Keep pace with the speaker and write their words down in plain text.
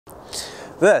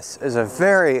This is a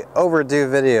very overdue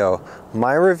video,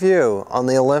 my review on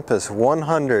the Olympus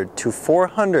 100 to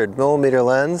 400 millimeter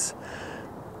lens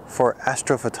for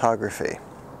astrophotography.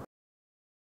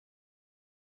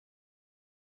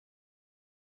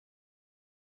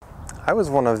 I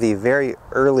was one of the very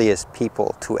earliest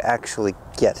people to actually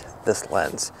get this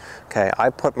lens. Okay, I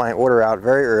put my order out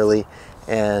very early,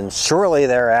 and shortly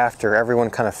thereafter everyone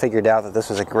kind of figured out that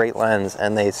this was a great lens,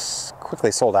 and they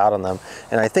quickly sold out on them.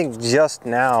 And I think just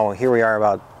now, here we are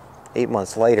about 8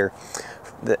 months later,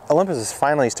 the Olympus is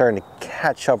finally starting to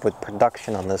catch up with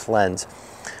production on this lens.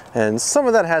 And some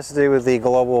of that has to do with the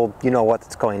global,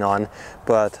 that's going on,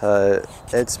 but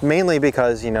it's mainly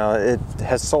because, it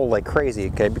has sold like crazy,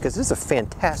 okay, because this is a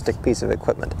fantastic piece of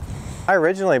equipment. I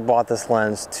originally bought this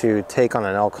lens to take on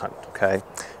an elk hunt, okay,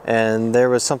 and there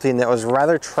was something that was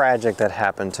rather tragic that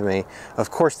happened to me. Of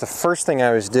course, the first thing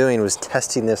I was doing was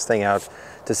testing this thing out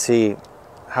to see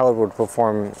how it would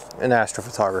perform in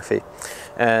astrophotography,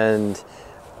 and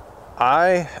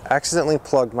I accidentally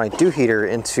plugged my dew heater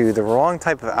into the wrong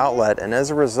type of outlet, and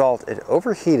as a result it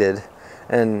overheated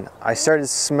and I started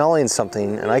smelling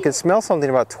something, and I could smell something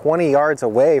about 20 yards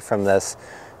away from this,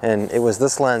 and it was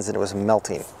this lens and it was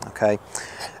melting, okay?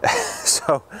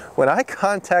 So when I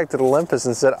contacted Olympus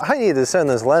and said I need to send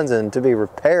this lens in to be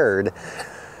repaired,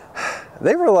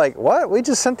 they were like, what? We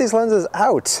just sent these lenses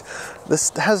out.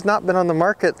 This has not been on the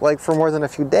market like for more than a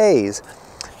few days.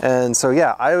 And so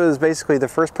yeah, I was basically the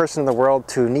first person in the world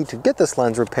to need to get this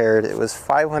lens repaired. It was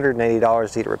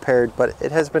 $580 to get it repaired, but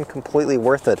it has been completely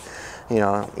worth it.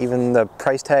 Even the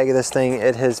price tag of this thing,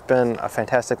 it has been a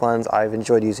fantastic lens. I've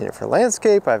enjoyed using it for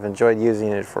landscape. I've enjoyed using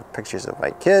it for pictures of my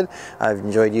kid. I've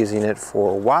enjoyed using it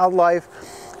for wildlife,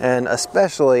 and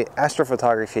especially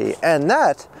astrophotography. And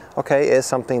that, okay, is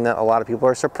something that a lot of people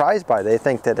are surprised by. They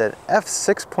think that an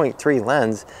f6.3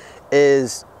 lens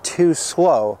is too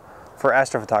slow for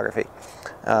astrophotography,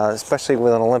 especially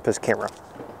with an Olympus camera.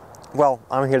 Well,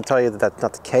 I'm here to tell you that that's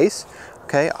not the case.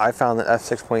 Okay, I found that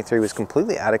f6.3 was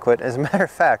completely adequate. As a matter of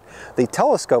fact, the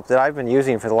telescope that I've been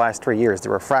using for the last 3 years, the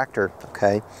refractor,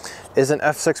 okay, is an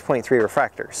f6.3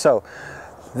 refractor. So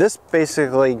this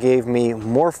basically gave me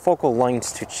more focal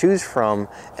lengths to choose from,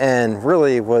 and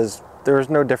really there was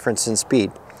no difference in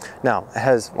speed. Now, it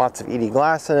has lots of ED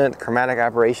glass in it, chromatic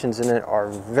aberrations in it are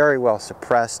very well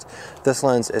suppressed. This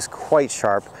lens is quite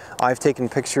sharp. I've taken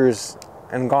pictures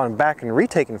and gone back and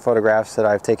retaken photographs that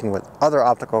I've taken with other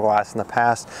optical glass in the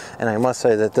past, and I must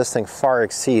say that this thing far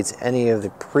exceeds any of the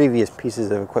previous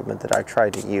pieces of equipment that I've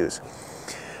tried to use.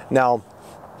 Now,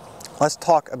 let's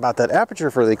talk about that aperture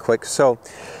really quick. So,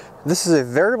 this is a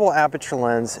variable aperture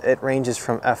lens. It ranges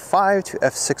from f5 to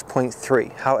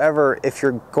f6.3. However, if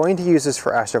you're going to use this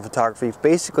for astrophotography,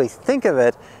 basically think of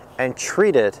it and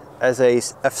treat it as a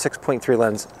f6.3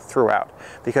 lens throughout,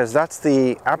 because that's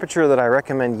the aperture that I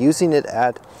recommend using it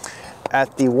at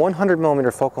the 100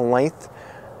 millimeter focal length.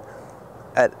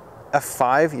 At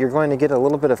f5, you're going to get a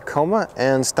little bit of coma,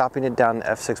 and stopping it down to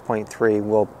f6.3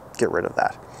 will get rid of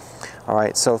that. All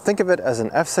right, so think of it as an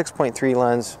f6.3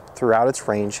 lens throughout its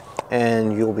range,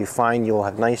 and you'll be fine. You'll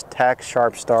have nice tack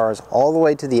sharp stars all the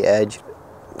way to the edge.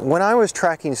 When I was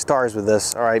tracking stars with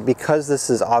this, all right, because this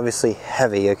is obviously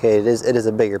heavy, okay, it is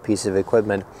a bigger piece of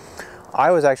equipment,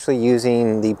 I was actually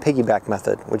using the piggyback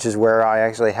method, which is where I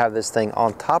actually have this thing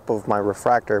on top of my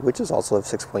refractor, which is also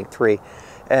f6.3.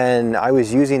 And I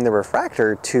was using the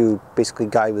refractor to basically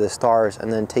guide with the stars,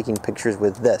 and then taking pictures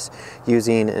with this,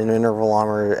 using an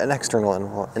intervalometer, an external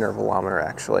intervalometer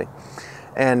actually.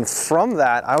 And from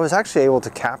that, I was actually able to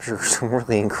capture some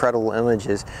really incredible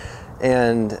images.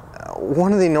 And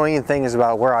one of the annoying things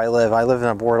about where I live in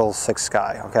a Bortle 6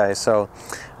 sky, okay? So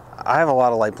I have a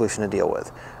lot of light pollution to deal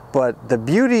with. But the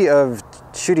beauty of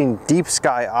shooting deep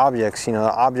sky objects,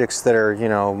 objects that are,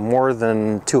 more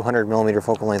than 200 millimeter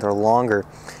focal length or longer,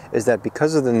 is that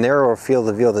because of the narrower field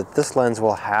of view that this lens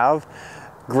will have,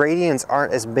 gradients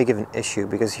aren't as big of an issue.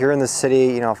 Because here in the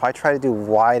city, if I try to do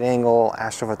wide angle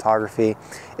astrophotography,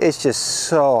 it's just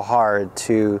so hard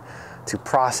to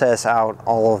process out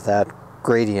all of that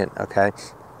gradient, okay?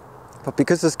 But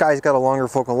because this guy's got a longer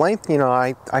focal length,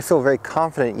 I feel very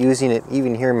confident using it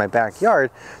even here in my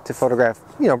backyard to photograph,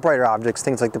 brighter objects,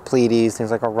 things like the Pleiades, things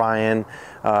like Orion,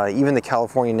 even the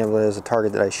California Nebula is a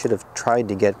target that I should have tried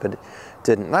to get, but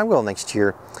didn't, and I will next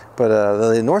year. But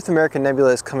the North American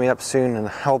Nebula is coming up soon,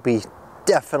 and I'll be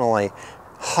definitely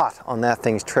hot on that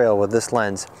thing's trail with this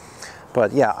lens.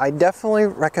 But yeah, I definitely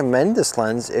recommend this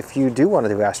lens if you do want to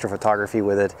do astrophotography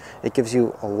with it. It gives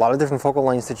you a lot of different focal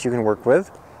lengths that you can work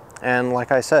with. And like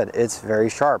I said, it's very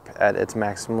sharp at its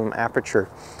maximum aperture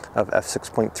of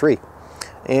f6.3.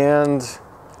 And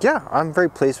yeah, I'm very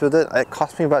pleased with it. It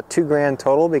cost me about $2 grand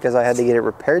total because I had to get it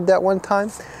repaired that one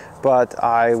time, but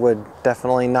I would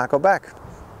definitely not go back.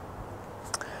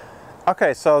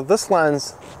 Okay, so this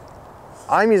lens,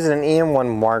 I'm using an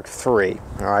EM1 Mark III,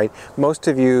 all right? Most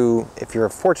of you, if you're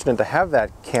fortunate to have that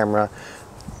camera,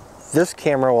 this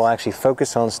camera will actually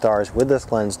focus on stars with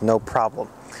this lens, no problem.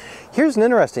 Here's an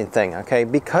interesting thing, okay?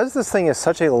 Because this thing is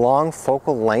such a long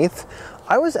focal length,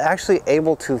 I was actually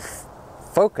able to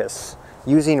focus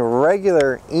using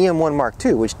regular EM1 Mark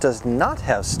II, which does not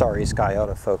have starry sky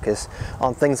autofocus,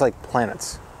 on things like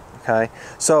planets, okay?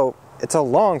 So it's a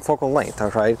long focal length,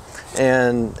 okay?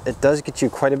 And it does get you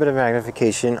quite a bit of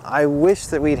magnification. I wish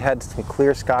that we'd had some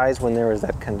clear skies when there was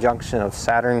that conjunction of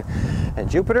Saturn and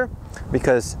Jupiter,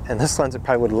 because in this lens it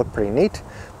probably would look pretty neat,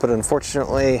 but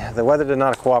unfortunately the weather did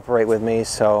not cooperate with me,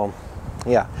 so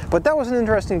yeah. But that was an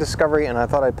interesting discovery, and I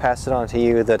thought I'd pass it on to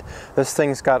you, that this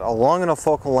thing's got a long enough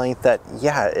focal length that,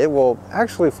 yeah, it will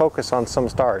actually focus on some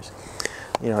stars,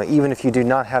 you know, even if you do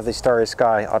not have the starry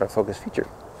sky autofocus feature.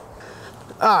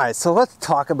 Alright, so let's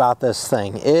talk about this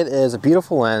thing. It is a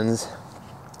beautiful lens.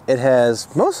 It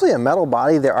has mostly a metal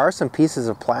body. There are some pieces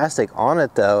of plastic on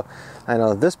it though. I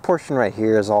know this portion right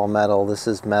here is all metal. This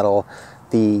is metal.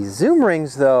 The zoom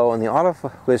rings though, and the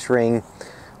autofocus ring,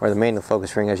 or the manual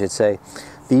focus ring I should say,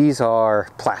 these are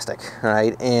plastic,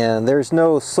 right? And there's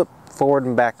no slip forward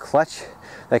and back clutch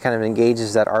that kind of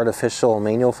engages that artificial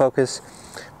manual focus,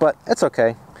 but it's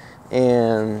okay.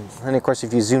 And of course,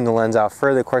 if you zoom the lens out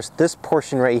further, of course, this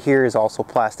portion right here is also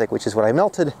plastic, which is what I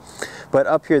melted. But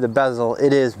up here, the bezel,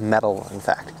 it is metal, in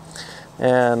fact.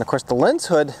 And of course, the lens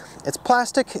hood, it's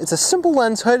plastic. It's a simple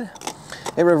lens hood.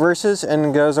 It reverses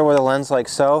and goes over the lens like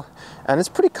so. And it's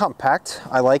pretty compact.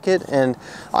 I like it. And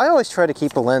I always try to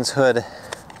keep the lens hood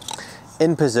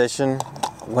in position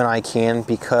when I can,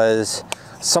 because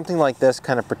something like this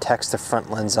kind of protects the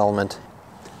front lens element.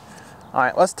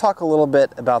 Alright, let's talk a little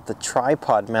bit about the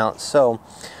tripod mount. So,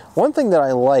 one thing that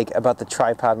I like about the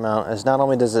tripod mount is not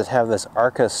only does it have this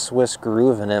Arca Swiss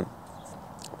groove in it,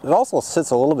 it also sits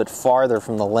a little bit farther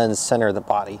from the lens center of the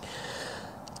body.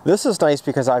 This is nice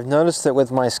because I've noticed that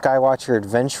with my Skywatcher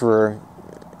Adventurer,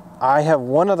 I have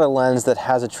one other lens that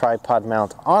has a tripod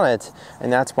mount on it,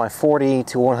 and that's my 40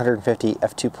 to 150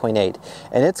 f2.8,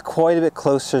 and it's quite a bit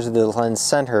closer to the lens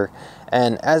center,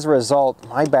 and as a result,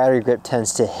 my battery grip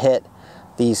tends to hit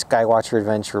the Skywatcher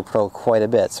Adventurer Pro quite a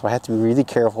bit, so I have to be really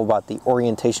careful about the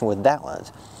orientation with that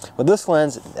lens. With this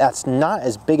lens, that's not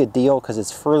as big a deal because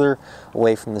it's further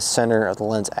away from the center of the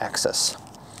lens axis.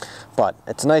 But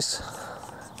it's a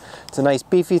nice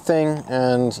beefy thing,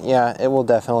 and yeah, it will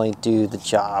definitely do the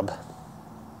job.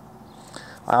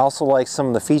 I also like some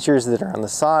of the features that are on the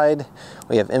side.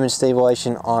 We have image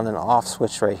stabilization on and off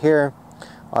switch right here,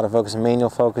 autofocus and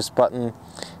manual focus button.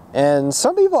 And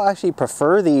some people actually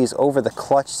prefer these over the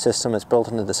clutch system that's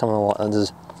built into some of the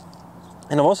lenses.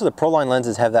 And most of the Proline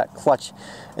lenses have that clutch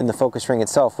in the focus ring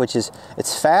itself, which is,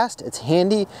 it's fast, it's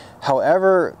handy.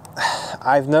 However,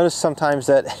 I've noticed sometimes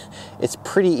that it's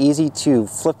pretty easy to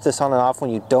flip this on and off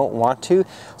when you don't want to.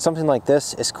 Something like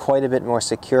this is quite a bit more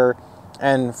secure.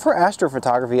 And for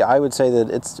astrophotography, I would say that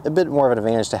it's a bit more of an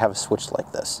advantage to have a switch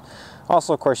like this.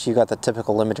 Also, of course, you've got the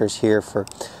typical limiters here for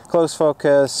close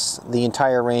focus, the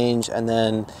entire range, and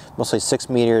then mostly 6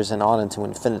 meters and on into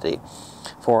infinity.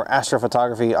 For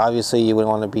astrophotography, obviously, you would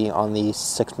want to be on the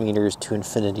 6 meters to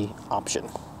infinity option.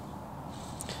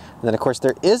 And then, of course,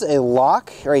 there is a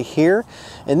lock right here,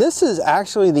 and this is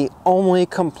actually the only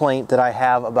complaint that I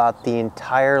have about the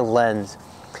entire lens.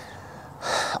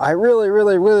 I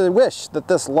really wish that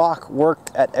this lock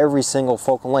worked at every single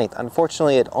focal length.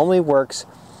 Unfortunately, it only works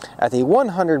at the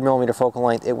 100mm focal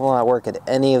length. It will not work at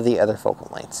any of the other focal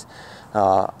lengths.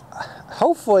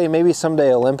 Hopefully, maybe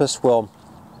someday Olympus will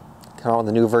come out with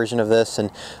a new version of this. And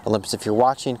Olympus, if you're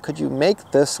watching, could you make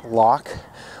this lock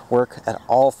work at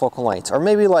all focal lengths? Or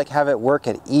maybe like have it work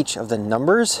at each of the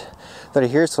numbers that are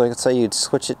here. So let's say you'd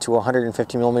switch it to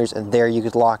 150mm and there you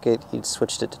could lock it. You'd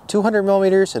switched it to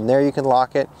 200mm and there you can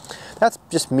lock it. That's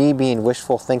just me being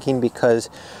wishful thinking, because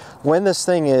when this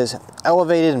thing is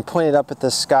elevated and pointed up at the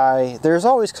sky, there's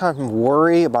always kind of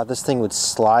worry about this thing would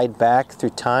slide back through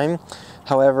time.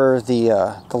 However,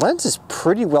 the lens is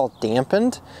pretty well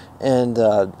dampened, and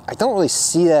I don't really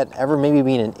see that ever maybe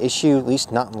being an issue, at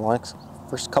least not in the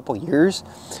first couple years.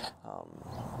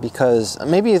 Because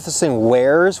maybe if this thing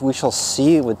wears, we shall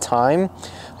see with time.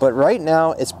 But right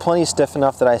now, it's plenty stiff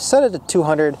enough that I set it at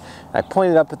 200, I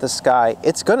pointed up at the sky.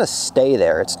 It's gonna stay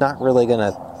there. It's not really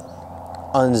gonna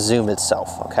unzoom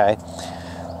itself, okay?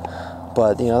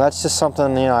 But you know, that's just something,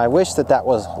 you know, I wish that that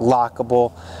was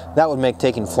lockable. That would make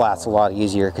taking flats a lot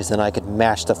easier, because then I could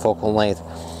match the focal length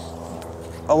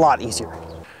a lot easier.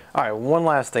 All right, one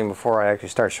last thing before I actually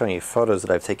start showing you photos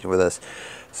that I've taken with this.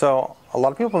 So a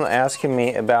lot of people have been asking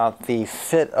me about the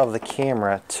fit of the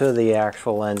camera to the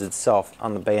actual lens itself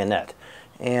on the bayonet.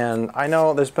 And I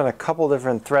know there's been a couple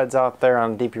different threads out there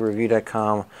on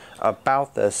dpreview.com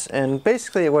about this, and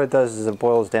basically what it does is it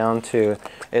boils down to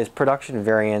is production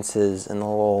variances in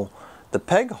the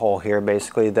peg hole here,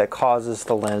 basically, that causes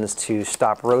the lens to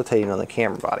stop rotating on the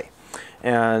camera body.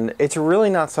 And it's really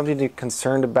not something to be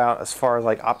concerned about as far as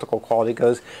like optical quality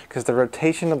goes, because the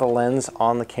rotation of the lens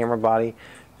on the camera body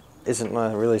isn't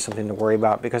really something to worry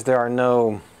about, because there are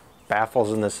no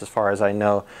baffles in this as far as I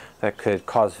know that could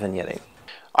cause vignetting.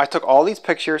 I took all these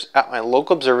pictures at my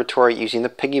local observatory using the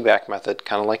piggyback method,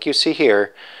 kind of like you see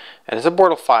here, and it's a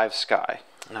Bortle 5 sky.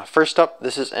 Now first up,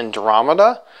 this is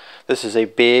Andromeda. This is a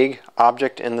big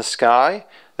object in the sky.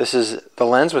 The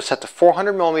lens was set to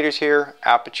 400 millimeters here,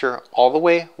 aperture all the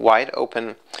way wide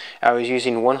open. I was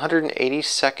using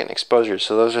 180-second exposures,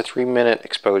 so those are 3-minute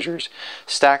exposures.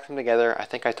 Stacked them together, I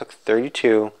think I took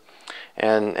 32.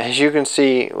 And as you can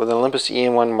see with an Olympus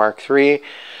EM1 Mark III,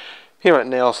 you know, it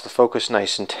nails the focus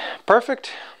nice and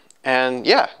perfect. And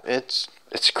yeah, it's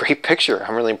a great picture.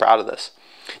 I'm really proud of this.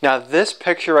 Now this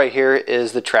picture right here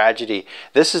is the tragedy.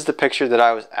 This is the picture that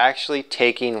I was actually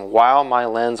taking while my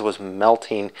lens was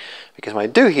melting, because my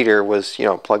dew heater was, you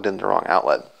know, plugged in the wrong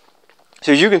outlet.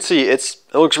 So as you can see, it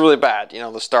looks really bad. You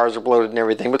know, the stars are bloated and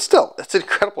everything, but still, it's an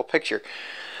incredible picture.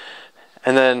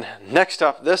 And then next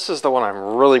up, this is the one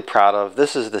I'm really proud of.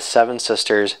 This is the Seven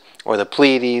Sisters, or the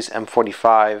Pleiades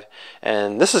M45,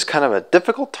 and this is kind of a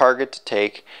difficult target to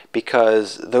take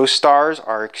because those stars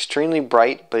are extremely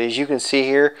bright, but as you can see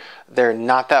here, they're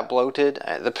not that bloated.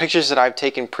 The pictures that I've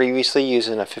taken previously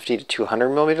using a 50 to 200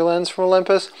 millimeter lens from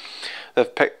Olympus,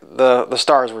 the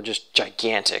stars were just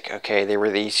gigantic. Okay, they were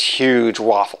these huge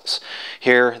waffles.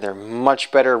 Here, they're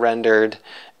much better rendered,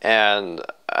 and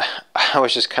I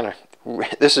was just kind of,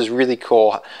 this is really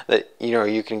cool that, you know,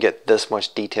 you can get this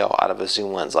much detail out of a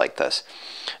zoom lens like this.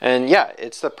 And yeah,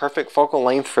 it's the perfect focal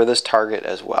length for this target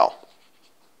as well.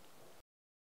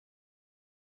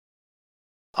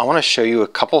 I want to show you a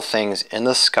couple things in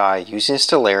the sky using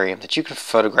stellarium that you can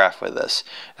photograph with this.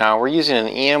 Now we're using an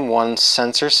EM1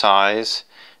 sensor size,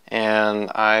 and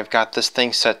I've got this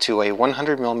thing set to a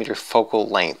 100 millimeter focal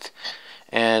length.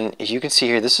 And as you can see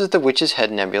here, this is the Witch's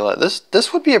Head Nebula.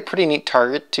 This would be a pretty neat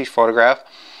target to photograph,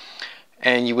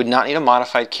 and you would not need a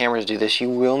modified camera to do this. You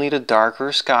will need a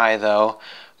darker sky though,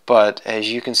 but as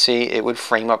you can see, it would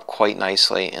frame up quite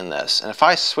nicely in this. And if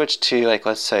I switch to, like,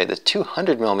 let's say the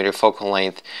 200 millimeter focal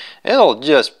length, it'll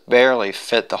just barely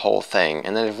fit the whole thing.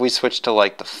 And then if we switch to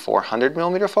like the 400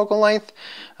 millimeter focal length,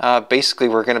 basically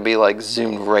we're going to be like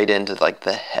zoomed right into like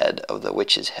the head of the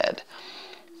Witch's Head.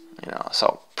 You know,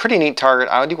 so pretty neat target.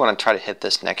 I do want to try to hit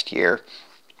this next year.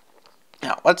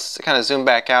 Now let's kind of zoom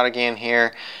back out again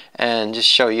here and just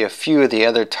show you a few of the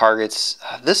other targets.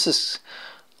 This is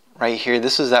right here.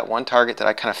 This is that one target that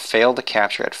I kind of failed to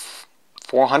capture at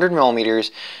 400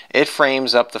 millimeters. It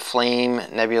frames up the Flame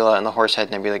Nebula and the Horsehead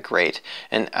Nebula great.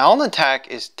 And Alnitak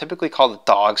is typically called the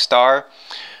dog star.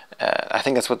 I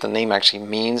think that's what the name actually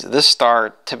means. This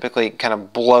star typically kind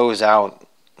of blows out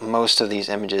most of these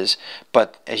images,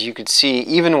 but as you could see,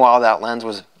 even while that lens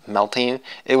was melting,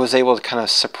 it was able to kind of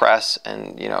suppress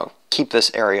and, you know, keep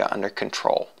this area under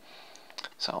control.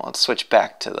 So let's switch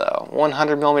back to the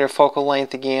 100 millimeter focal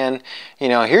length again. You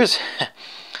know, here's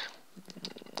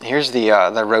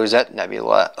the Rosette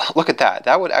Nebula. Look at that.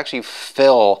 That would actually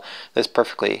fill this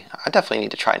perfectly. I definitely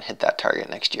need to try and hit that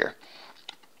target next year.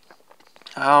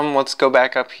 Let's go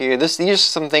back up here. These are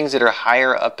some things that are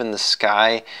higher up in the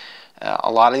sky.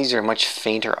 A lot of these are much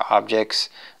fainter objects.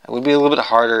 It would be a little bit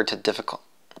harder to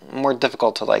more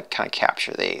difficult to like kind of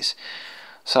capture these.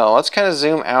 So let's kind of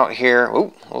zoom out here.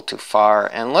 Ooh, a little too far.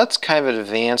 And let's kind of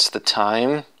advance the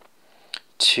time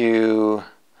to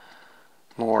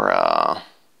more,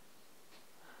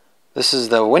 this is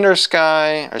the winter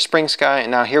sky, or spring sky,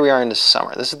 and now here we are in the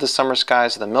summer. This is the summer sky,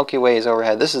 so the Milky Way is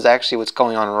overhead. This is actually what's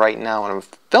going on right now when I'm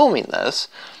filming this.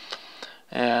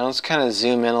 And let's kind of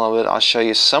zoom in a little bit. I'll show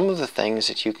you some of the things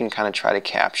that you can kind of try to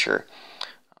capture.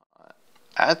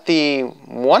 At the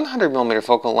 100 millimeter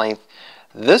focal length,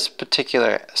 this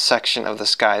particular section of the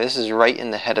sky, this is right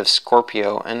in the head of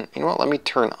Scorpio. And you know what, let me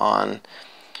turn on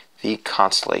the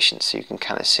constellation so you can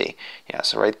kind of see. Yeah,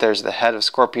 so right there's the head of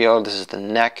Scorpio. This is the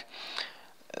neck.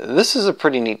 this is a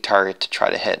pretty neat target to try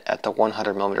to hit at the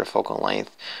 100mm focal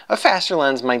length. A faster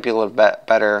lens might be a little bit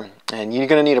better, and you're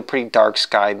going to need a pretty dark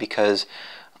sky because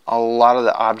a lot of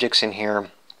the objects in here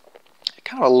are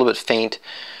kind of a little bit faint,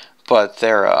 but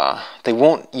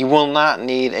you will not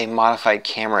need a modified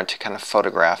camera to kind of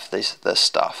photograph this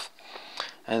stuff.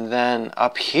 And then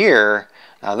up here,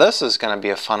 now this is going to be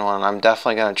a fun one. I'm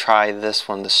definitely going to try this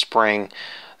one this spring.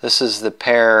 This is the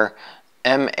pair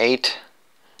M8,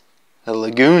 the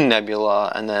Lagoon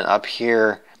Nebula, and then up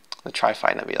here, the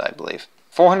Tri-Phi Nebula, I believe.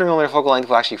 400mm focal length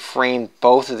will actually frame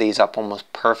both of these up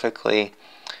almost perfectly.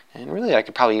 And really, I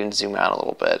could probably even zoom out a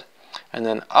little bit. And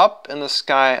then up in the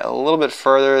sky a little bit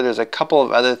further, there's a couple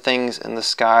of other things in the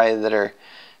sky that are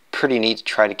pretty neat to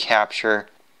try to capture.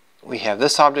 We have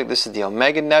this object. This is the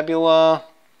Omega Nebula.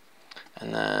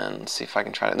 And then, let's see if I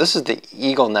can try it. This is the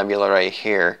Eagle Nebula right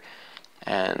here.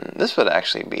 And this would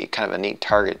actually be kind of a neat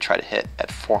target to try to hit at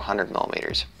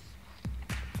 400mm.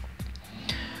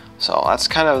 So that's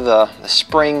kind of the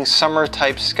spring, summer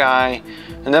type sky.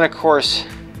 And then of course,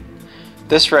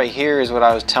 this right here is what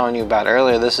I was telling you about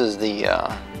earlier. This is the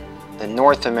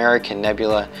North American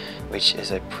Nebula, which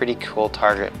is a pretty cool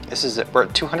target. We're at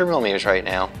 200mm right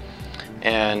now.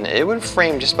 And it would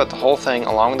frame just about the whole thing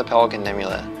along with the Pelican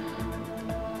Nebula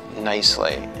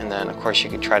nicely. And then of course you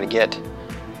could try to get,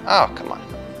 oh come on,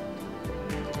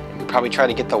 you could probably try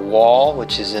to get the wall,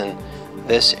 which is in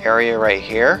this area right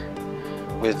here,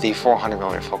 with the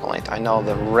 400mm focal length. I know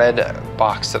the red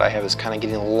box that I have is kind of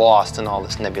getting lost in all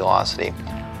this nebulosity.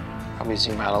 Probably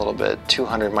zoom out a little bit.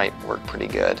 200 might work pretty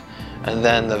good. And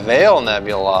then the Veil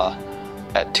Nebula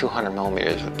at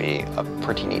 200mm would be a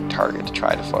pretty neat target to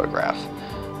try to photograph.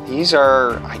 These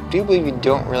are, I do believe you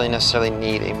don't really necessarily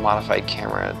need a modified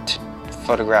camera to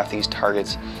photograph these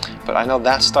targets, but I know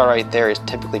that star right there is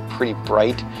typically pretty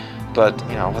bright. But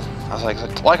you know,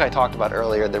 like I talked about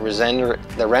earlier, the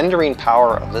rendering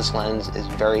power of this lens is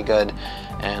very good,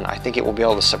 and I think it will be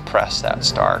able to suppress that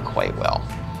star quite well.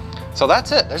 So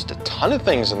that's it. There's a ton of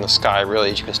things in the sky really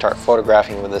that you can start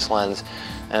photographing with this lens,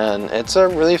 and it's a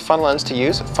really fun lens to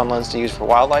use. A fun lens to use for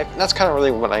wildlife, and that's kind of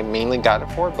really what I mainly got it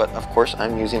for. But of course,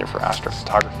 I'm using it for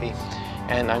astrophotography,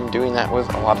 and I'm doing that with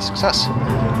a lot of success.